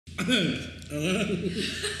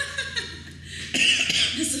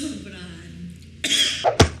Nasobrahan.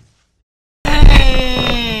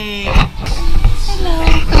 Hey! Hello!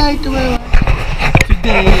 Hi to everyone.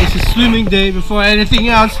 Today is a swimming day before anything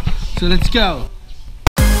else, so let's go!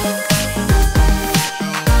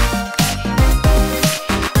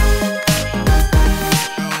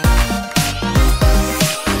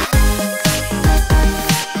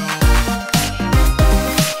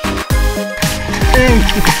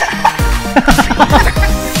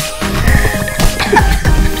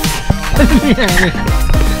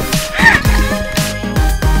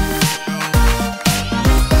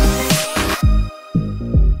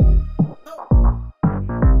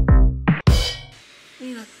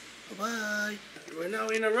 Bye. We're now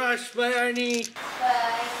in a rush. Bye, Arnie.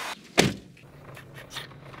 Bye.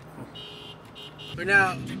 We're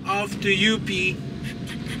now off to UP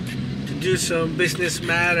to do some business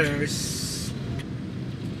matters.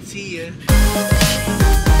 See ya.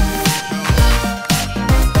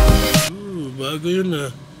 Ooh, bago yun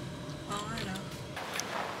ah.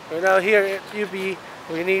 We're now here at UP.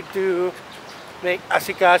 We need to make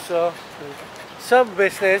asikaso, some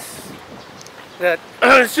business that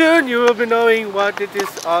soon you will be knowing what it is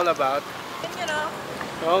all about.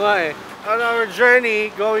 Oo nga eh. On our journey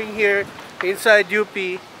going here inside UP,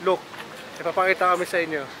 look, ipapakita kami sa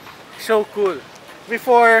inyo. So cool.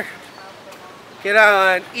 Before,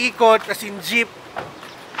 kailangan ikot as in jeep.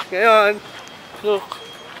 Ngayon, look.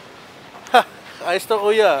 Ha! Ayos to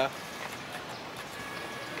kuya.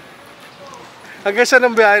 Hanggang saan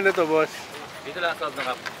ang biyahe na to, boss? Dito lang sa loob ng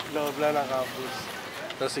campus. Loob lang ng campus.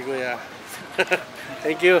 Ito si kuya.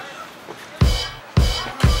 Thank you.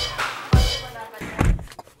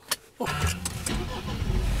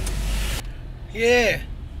 Yeah.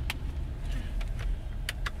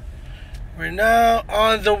 We're now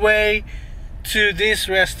on the way to this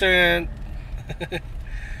restaurant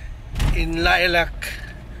in Lilac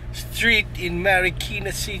Street in Marquis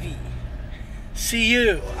City. See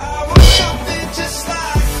you. I want something just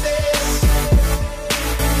like this.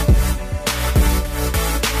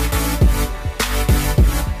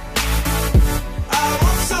 I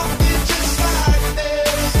want something just like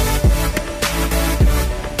this.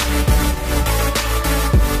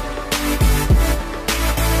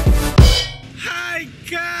 Hi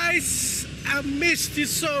guys, I missed you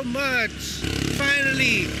so much.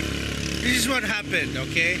 Finally, this is what happened,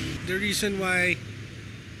 okay? The reason why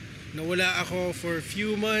nawala ako for a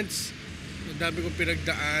few months, ang dami kong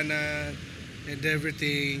pinagdaanan and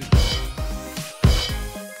everything.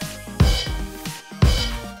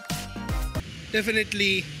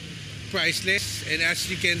 Definitely priceless, and as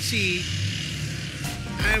you can see,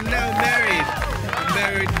 I'm now married. I'm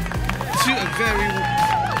married to a very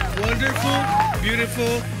wonderful,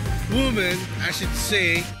 beautiful woman, I should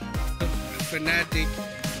say, a fanatic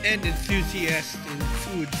and enthusiast in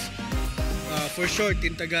foods. For short,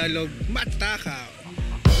 in Tagalog, matakaw.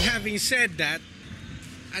 Having said that,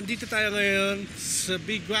 andito tayo ngayon sa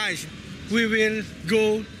Big Wise. We will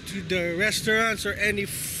go to the restaurants or any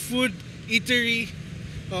food eatery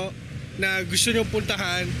na gusto nyo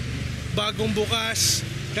puntahan. Bagong bukas,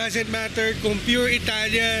 doesn't matter kung pure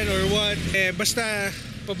Italian or what. Basta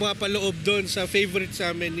pamapaloob doon sa favorite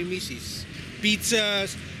sa amin ni Mrs.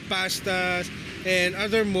 Pizzas, pastas, and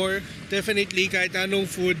other more. Definitely, kahit anong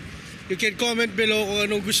food. You can comment below kung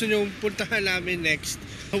anong gusto nyong puntahan namin next.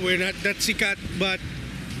 We're not that sikat, but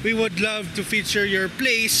we would love to feature your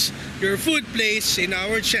place, your food place in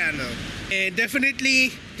our channel. And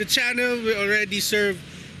definitely, the channel will already serve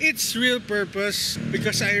its real purpose,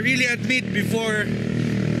 because I really admit before,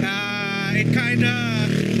 it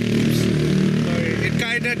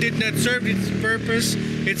kinda did not serve its purpose.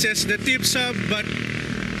 It says the tip sub, but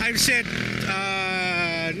I've said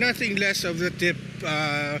nothing less of the tip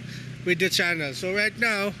with the channel. So right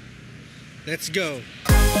now, let's go.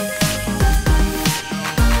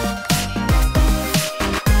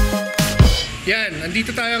 Yan, nandito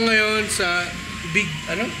tayo ngayon sa Big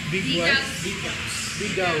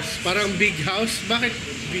House. Parang Big House. Bakit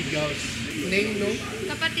Big House? Name, no?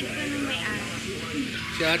 Kapatid ko nung may-ari.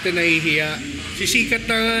 Si ate nahihiya. Si Sikat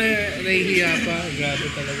na nga, nahihiya pa. Grabe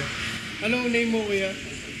talaga. Anong name mo, kuya?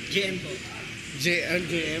 JM po. JM?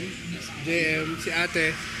 JM. Si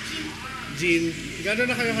ate? Jean. Gano'n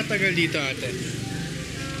na kayo katagal dito, ate?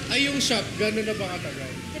 Ay, yung shop, gano'n na ba katagal?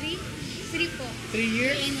 3 po. 3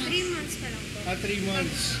 years? 3 months pa lang po. 3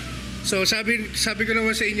 months. So, sabi ko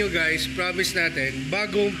naman sa inyo guys, promise natin,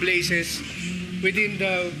 bagong places within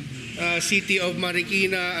the city of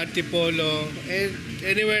Marikina, Antipolo, and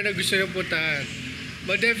anywhere na gusto nyo puntahan.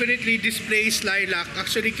 But definitely this place, Lilac,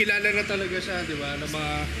 actually kilala na talaga siya, di ba? Ng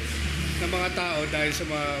mga tao dahil sa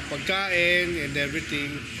mga pagkain and everything.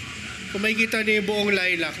 Kung makikita niyo yung buong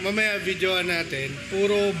Lilac, mamaya videoan natin,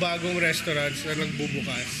 puro bagong restaurants na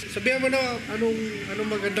nagbubukas. Sabihan mo na anong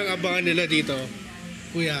magandang abangan nila dito,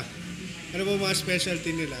 kuya. Ano ba mga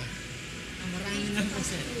specialty nila? Marami naman po,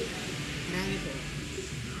 sir. Marami po.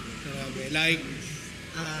 Marami. Like,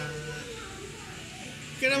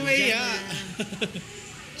 kaya na Jana,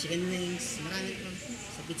 chicken wings, marami po.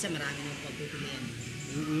 Sa pizza, marami naman pagpipilian.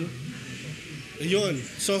 Ayun.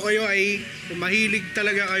 So kayo ay mahilig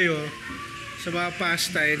talaga kayo sa mga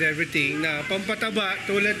pasta and everything na pampataba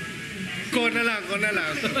tulad ko na lang.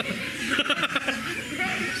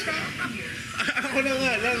 Ako na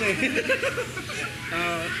nga lang eh.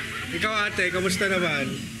 Ikaw ate, kamusta naman?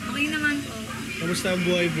 Okay naman po. Kamusta ang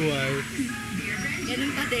buhay-buhay?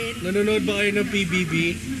 Ganun pa din. Nanonood ba kayo ng PBB?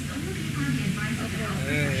 Opo.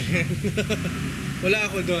 Wala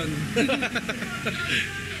ako doon.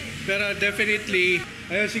 Pero definitely,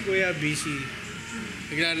 ayun si Kuya busy.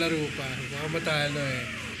 Naglalaro pa. Baka matalo eh.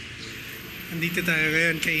 Andito tayo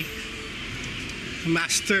ngayon kay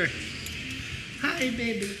Master. Hi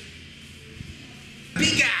baby.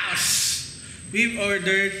 Big House! We've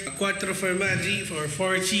ordered a 4 formaggi for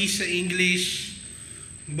 4 cheese sa English,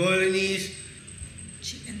 bolognese,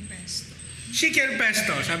 chicken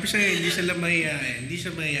pesto. Sabi sa'yo, hindi sila mahihain. Hindi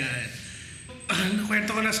siya mahihain.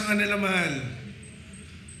 Nakwento ko na sa kanila, mahal.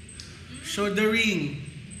 Show the ring.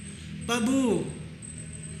 Babu.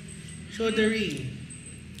 Show the ring.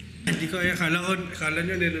 Hindi ko kaya, akala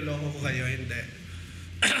nyo niloloko ko kayo. Hindi.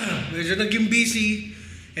 Medyo naging busy.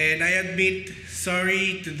 And I admit,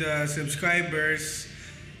 sorry to the subscribers.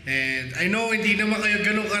 And I know hindi naman kayo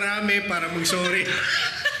ganun karami para mag-sorry.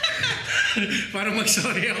 Para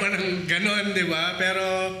mag-sorry ako ng ganon, di ba?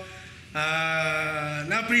 Pero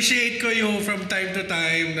na-appreciate ko yung from time to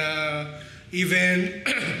time na even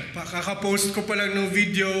kakapost ko pa lang ng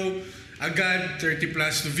video agad 30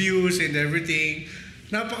 plus views and everything.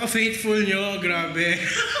 Napaka-faithful nyo, grabe.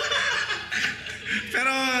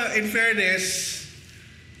 Pero in fairness,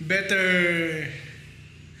 better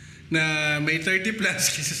na may 30 plus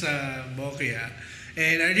kaysa sa Bokeh.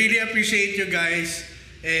 And I really appreciate you guys.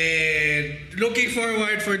 And looking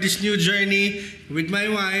forward for this new journey with my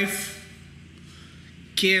wife,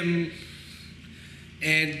 Kim,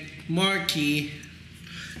 and Marquis.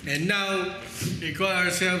 And now, we call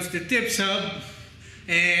ourselves the Tips Hub.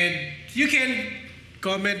 And you can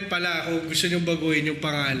comment pala kung gusto nyo baguhin yung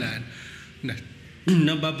pangalan na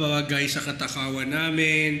nababagay sa katakawan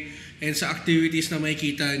namin and sa activities na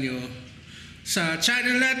makikita nyo sa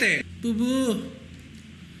channel natin. Bubu!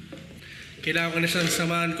 Kailangan ko na siyang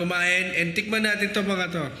samahan kumain and tikman natin to mga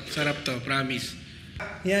to. Sarap to, promise.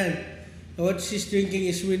 Yan. What she's drinking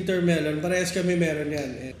is winter melon. Parehas kami meron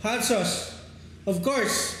yan. Hot sauce. Of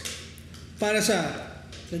course. Para sa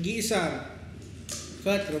nag-iisang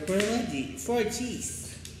 4 formaggi, 4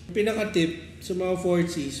 cheese. Pinaka-tip sa mga 4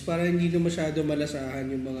 cheese para hindi na masyado malasahan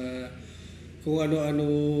yung mga kung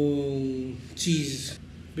ano-anong cheese.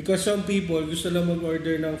 Because some people gusto lang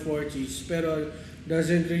mag-order ng 4 cheese pero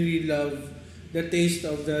doesn't really love the taste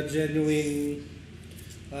of the genuine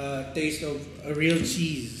taste of a real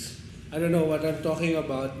cheese. I don't know what I'm talking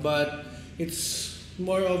about, but it's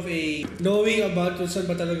more of a knowing about kung saan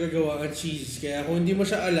ba talaga gawa ang cheese. Kaya kung hindi mo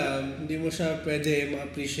siya alam, hindi mo siya pwede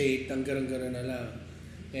ma-appreciate ng garang-gara na lang.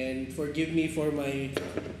 And forgive me for my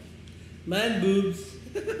man boobs.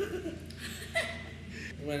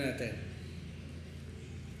 Tingnan natin.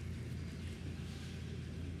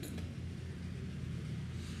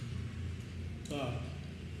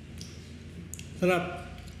 Sarap.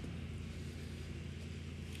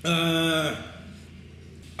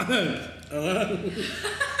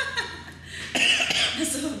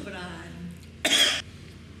 Sobrahan.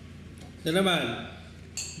 Ito naman.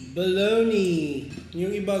 Bologna.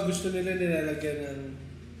 Yung iba gusto nila nilalagyan ng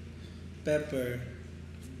pepper.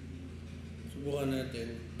 Subukan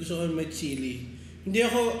natin. Gusto ko may chili. Hindi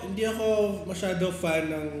ako masyado fan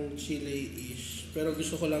ng chili-ish. Pero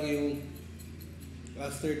gusto ko lang yung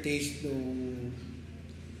aftertaste nung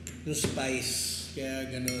spice. Kaya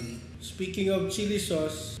ganun. Speaking of chili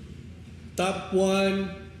sauce, top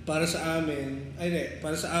 1 para sa amin,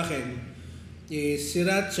 para sa akin, is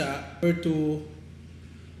sriracha or 2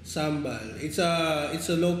 sambal. It's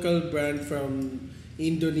a local brand from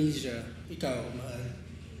Indonesia. Ikaw, mahal?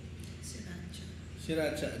 Sriracha.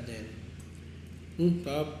 Sriracha din.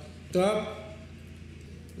 Top.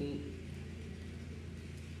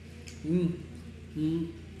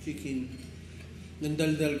 Chicken.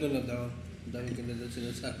 Nandaldal ko na daw. Dami ko na daw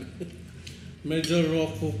sinasabi. medyo raw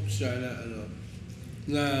cooked siya na ano,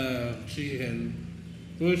 na chicken.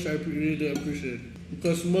 Which I really appreciate.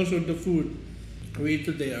 Because most of the food we eat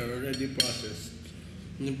today are already processed.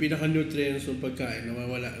 Yung pinaka-nutrients ng pagkain,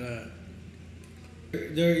 nawawala na.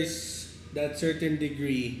 There is that certain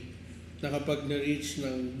degree na kapag na-reach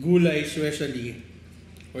ng gulay especially,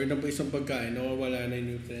 or ng isang pagkain, nawawala na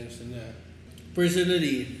yung nutrients na.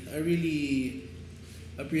 Personally, I really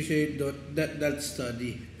appreciate that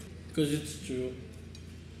study. Because it's true.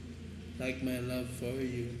 Like my love for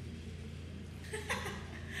you.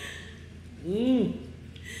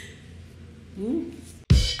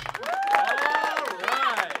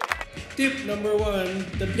 Tip number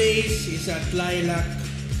 1, the place is at Lilac,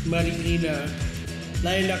 Marikina.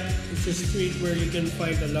 Lilac is a street where you can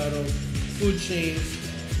find a lot of food chains,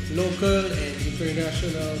 local and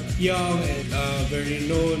international, young and very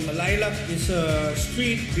known. Lilac is a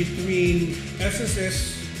street between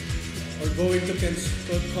SSS or going to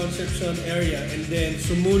Concepcion area and then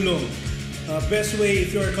Sumulong. Best way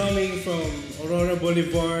if you're coming from Aurora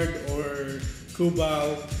Boulevard or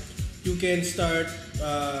Cubao, you can start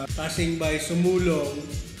passing by Sumulong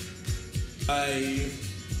by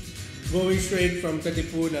going straight from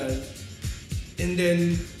Katipunan and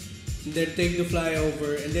then take the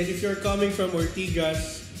flyover. And then if you're coming from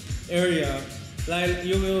Ortigas area,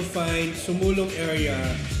 you will find Sumulong area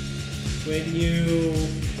when you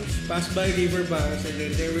pass by Riverbanks, and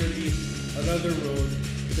then there will be another road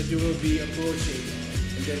that you will be approaching,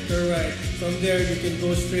 and then turn right. From there you can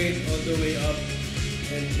go straight all the way up,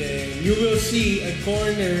 and then you will see a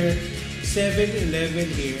corner 7-Eleven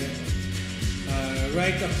here,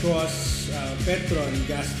 right across Petron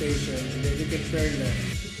gas station, and then you can turn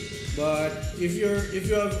left. But if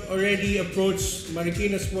you have already approached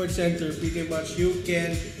Marikina Sports Center, pretty much you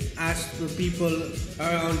can ask for people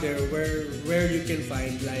around there where you can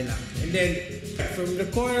find Lilac. And then from the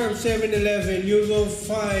corner of 7-Eleven, you will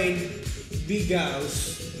find Big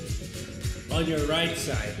House on your right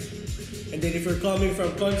side. And then if you're coming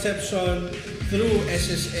from Concepcion through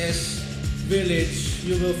SSS Village,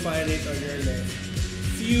 you will find it on your left.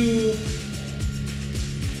 Few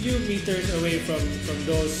meters away from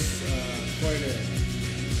those corner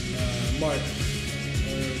mark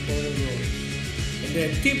or corner road. And then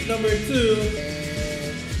tip number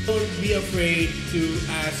 2, don't be afraid to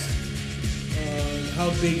ask how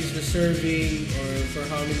big is the serving or for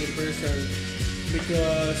how many persons,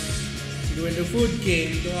 because when the food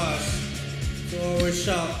came to us, to our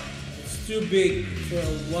shop, it's too big for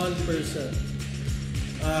one person.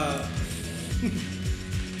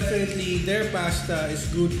 Definitely, their pasta is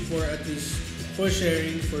good for at least for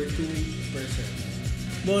sharing for 2 persons.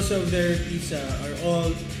 Most of their pizza are all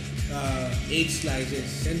 8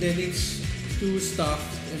 slices, and then it's 2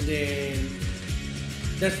 stuffed, and then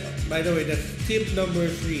that's, by the way, that's tip number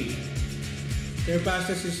 3. Their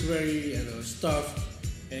pastas is very stuffed,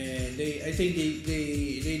 and I think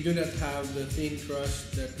they do not have the thin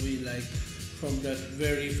crust that we like from that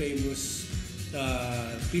very famous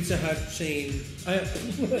Pizza Hut chain.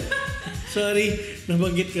 Sorry,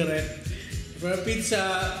 nabanggit ko rin. For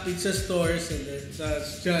pizza stores, and then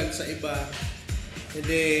dyan sa iba. And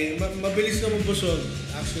then, mabilis na mabusog,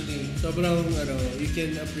 actually. Sobrang, you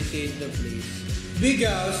can appreciate the place. Big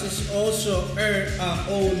House is also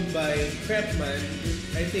owned by Crepman.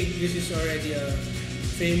 I think this is already a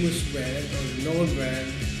famous brand or known brand.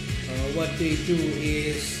 What they do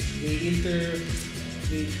is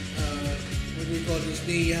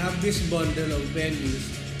they have this bundle of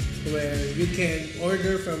menus where you can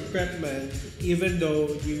order from Crepman even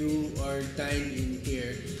though you are dining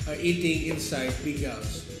here, eating inside Big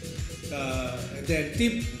House. Then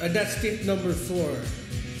that's tip number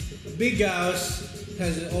 4. Big House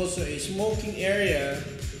has also a smoking area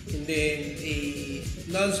and then a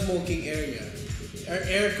non-smoking area.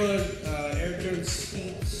 Aircon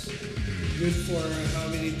seats, good for how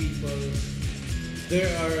many people? There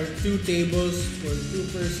are 2 tables for 2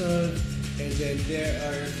 persons, and then there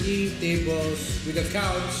are 3 tables with a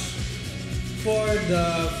couch for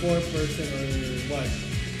the 4 person or 1.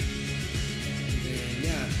 And then,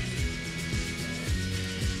 yeah.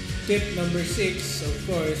 Tip number 6, of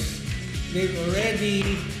course, they've only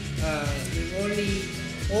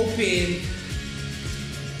opened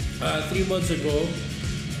 3 months ago,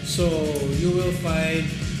 so you will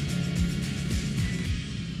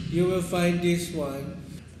find this one.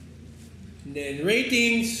 And then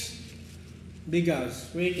ratings, Big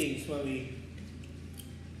House ratings, mommy.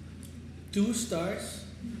 2 stars,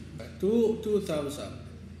 2 thumbs up,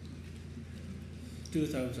 2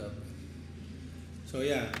 thumbs up. So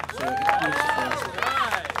yeah, so it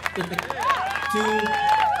gives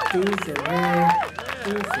 2 2 for her,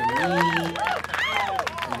 2 for me.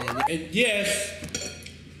 And yes,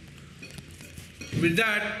 with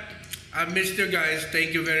that, Mr. Guys,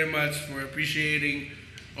 thank you very much for appreciating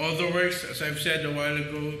all the works, as I've said a while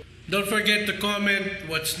ago. Don't forget to comment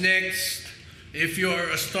what's next. If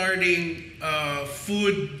you're starting a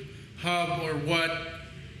food hub or what,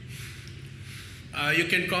 you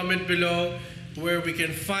can comment below where we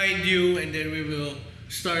can find you, and then we will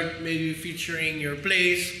start maybe featuring your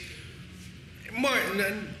place. More,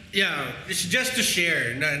 yeah, it's just to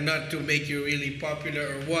share, not to make you really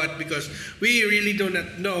popular or what, because we really do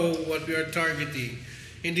not know what we are targeting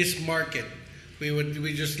in this market.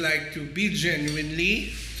 We just like to be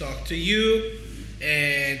genuinely, talk to you,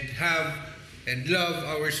 and love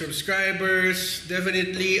our subscribers.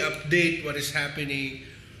 Definitely update what is happening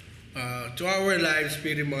to our lives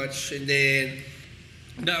pretty much, and then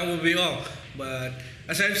that will be all. But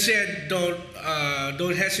as I've said,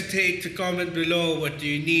 don't hesitate to comment below what do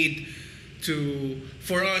you need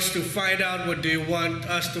for us to find out. What do you want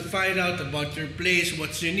us to find out about your place?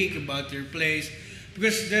 What's unique about your place?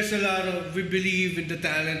 Because there's a lot of, we believe in the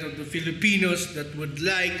talent of the Filipinos that would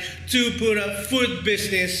like to put up food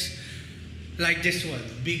business like this one,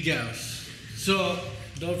 Big House. So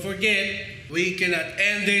don't forget, we cannot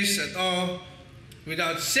end this at all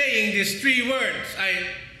without saying these 3 words.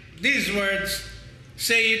 These words,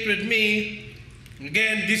 say it with me.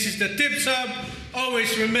 Again, this is the Tips Hub.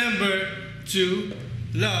 Always remember to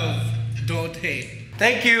love, don't hate.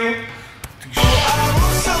 Thank you.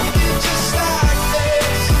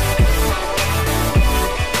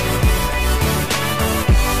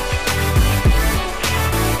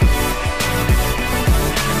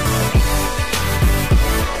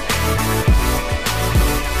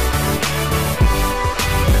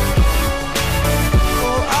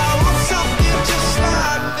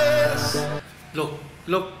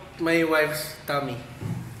 Look, my wife's tummy.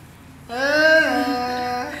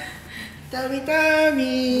 Tummy.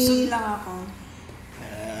 Busog lang ako.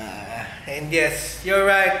 And yes, you're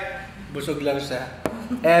right. Busog lang siya.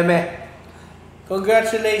 Eme,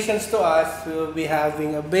 congratulations to us. We will be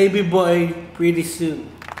having a baby boy pretty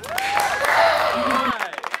soon.